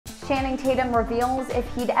Channing Tatum reveals if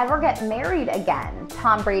he'd ever get married again.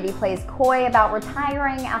 Tom Brady plays coy about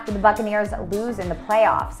retiring after the Buccaneers lose in the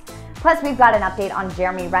playoffs. Plus, we've got an update on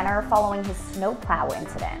Jeremy Renner following his snowplow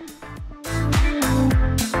incident.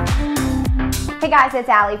 Hey guys, it's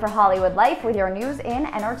Allie for Hollywood Life with your news in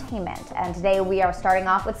entertainment. And today we are starting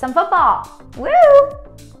off with some football. Woo!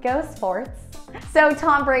 Go sports. So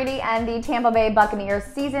Tom Brady and the Tampa Bay Buccaneers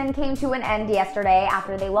season came to an end yesterday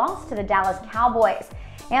after they lost to the Dallas Cowboys.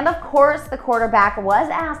 And of course, the quarterback was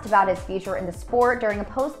asked about his future in the sport during a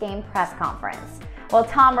post-game press conference. Well,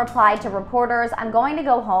 Tom replied to reporters, "I'm going to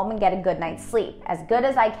go home and get a good night's sleep, as good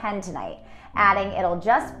as I can tonight," adding, "It'll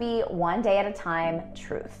just be one day at a time,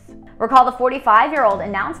 truth." Recall the 45-year-old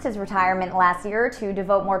announced his retirement last year to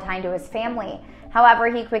devote more time to his family. However,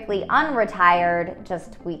 he quickly unretired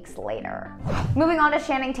just weeks later. Moving on to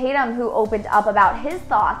Channing Tatum, who opened up about his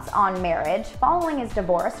thoughts on marriage following his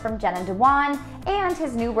divorce from Jenna Dewan and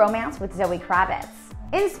his new romance with Zoe Kravitz.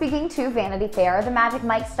 In speaking to Vanity Fair, the Magic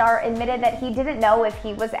Mike star admitted that he didn't know if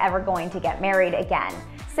he was ever going to get married again,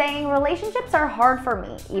 saying, "Relationships are hard for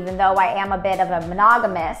me, even though I am a bit of a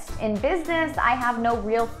monogamist. In business, I have no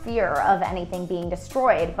real fear of anything being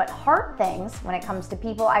destroyed, but hard things, when it comes to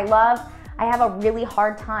people I love, I have a really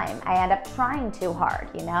hard time. I end up trying too hard,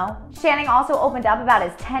 you know?" Channing also opened up about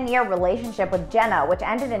his 10-year relationship with Jenna, which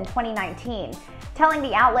ended in 2019, telling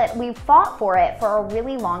the outlet, "We've fought for it for a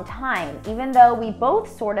really long time, even though we both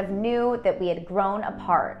sort of knew that we had grown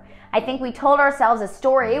apart. I think we told ourselves a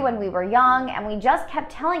story when we were young, and we just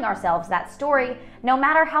kept telling ourselves that story, no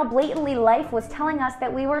matter how blatantly life was telling us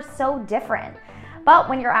that we were so different. But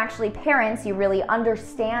when you're actually parents, you really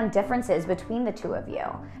understand differences between the two of you,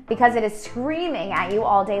 because it is screaming at you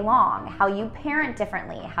all day long, how you parent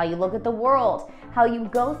differently, how you look at the world, how you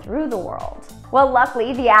go through the world." Well,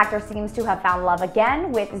 luckily, the actor seems to have found love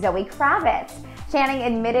again with Zoe Kravitz. Channing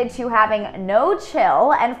admitted to having no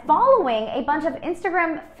chill and following a bunch of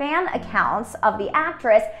Instagram fan accounts of the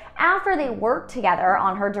actress after they worked together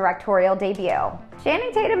on her directorial debut.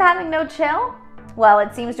 Channing Tatum having no chill? Well,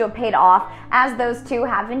 it seems to have paid off, as those two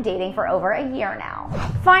have been dating for over a year now.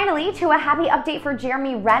 Finally, to a happy update for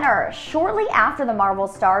Jeremy Renner. Shortly after the Marvel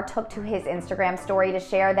star took to his Instagram story to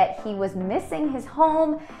share that he was missing his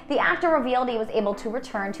home, the actor revealed he was able to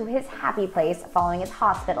return to his happy place following his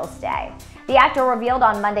hospital stay. The actor revealed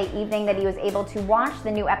on Monday evening that he was able to watch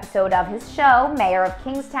the new episode of his show, Mayor of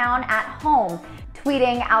Kingstown, at home,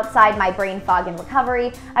 tweeting, "Outside my brain fog in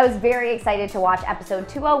recovery, I was very excited to watch episode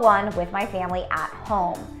 201 with my family at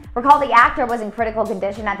home." Recall the actor was in critical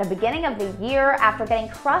condition at the beginning of the year after getting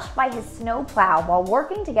crushed by his snowplow while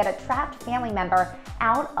working to get a trapped family member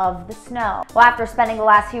out of the snow. Well, after spending the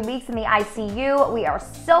last few weeks in the ICU, we are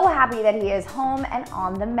so happy that he is home and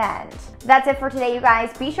on the mend. That's it for today, you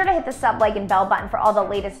guys. Be sure to hit the sub, like, and bell button for all the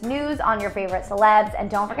latest news on your favorite celebs, and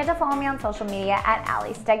don't forget to follow me on social media at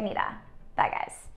Allie Stagnita. Bye, guys.